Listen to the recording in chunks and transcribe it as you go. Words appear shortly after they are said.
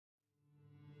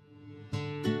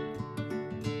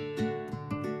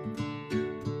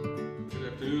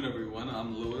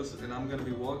I'm Louis, and I'm going to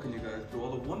be walking you guys through all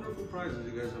the wonderful prizes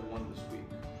you guys have won this week.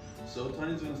 So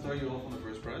Tiny's going to start you off on the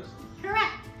first prize.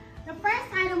 Correct. The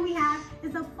first item we have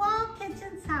is a fall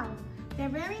kitchen towel. They're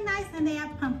very nice and they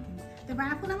have pumpkins. The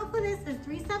raffle number for this is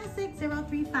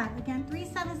 376035. Again,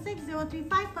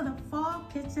 376035 for the fall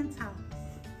kitchen towels.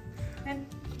 And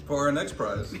for our next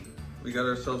prize, we got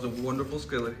ourselves a wonderful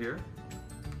skillet here.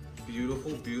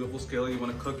 Beautiful, beautiful skillet. You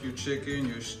want to cook your chicken,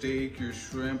 your steak, your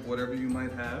shrimp, whatever you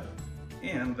might have.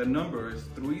 And the number is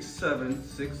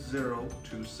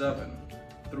 376027.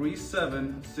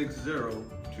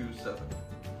 376027.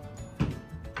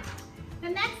 the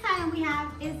next item we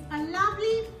have is a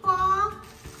lovely fall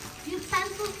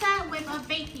utensil set with a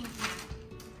baking pan.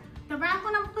 The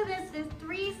raffle number for this is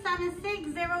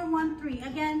 376013.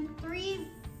 Again,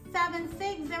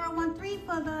 376013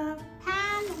 for the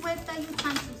pan with the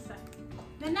utensil set.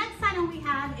 The next item we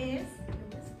have is...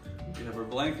 We have our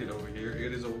blanket over here.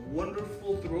 It is a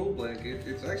wonderful throw blanket.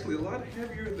 It's actually a lot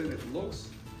heavier than it looks.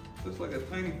 Looks like a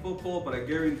tiny football, but I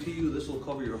guarantee you this will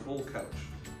cover your whole couch.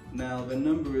 Now the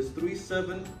number is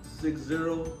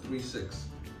 376036.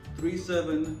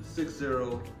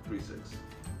 376036.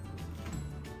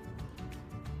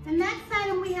 The next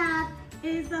item we have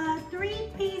is a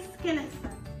 3-piece skillet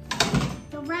set.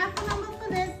 The raffle number for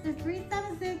this is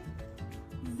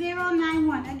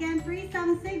 376091. Again,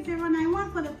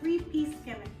 376091 for the 3-piece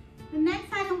skillet. The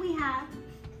next item we have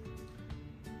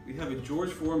a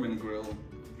George Foreman grill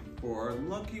for our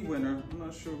lucky winner. I'm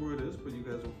not sure who it is, but you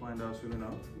guys will find out soon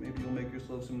enough. Maybe you'll make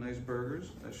yourself some nice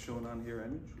burgers as shown on here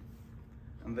image.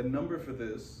 And the number for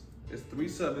this is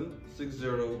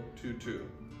 376022.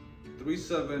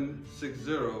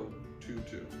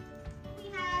 376022.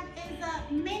 we have is a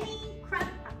mini crock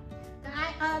pot.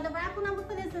 The raffle number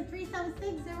for this is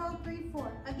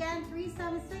 376034. Again,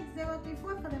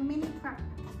 376034 for the mini crock pot.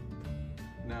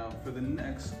 Now for the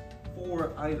next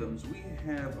 4 items, we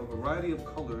have a variety of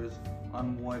colors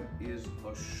on what is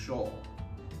a shawl.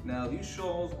 Now these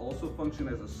shawls also function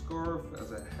as a scarf,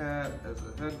 as a hat, as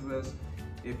a headdress.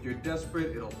 If you're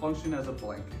desperate, it'll function as a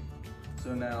blanket.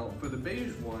 So now for the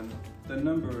beige one, the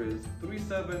number is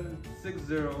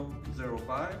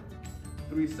 376005.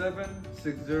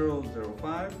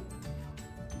 376005.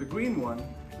 The green one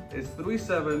is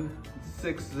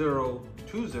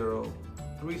 376020.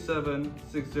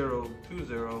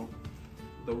 376020.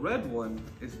 The red one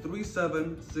is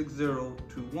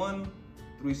 376021.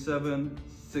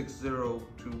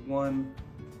 376021.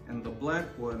 And the black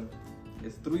one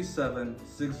is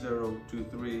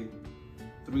 376023.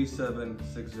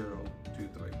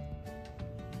 376023.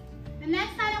 The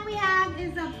next item we have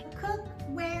is a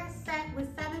cookware set with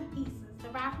 7 pieces. The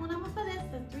raffle number for this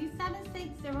is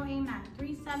 376089.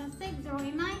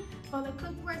 376089 for the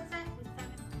cookware set with 7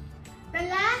 pieces. The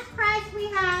last prize we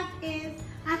have is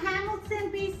a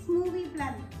Hamilton Beach smoothie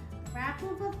blender. The raffle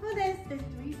number for this is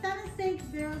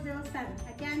 376007.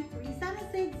 Again,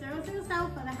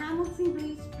 376007 for the Hamilton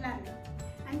Beach blender.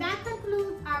 And that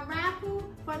concludes our raffle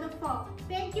for the fall.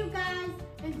 Thank you guys.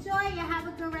 Enjoy and have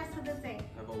a good rest of the day.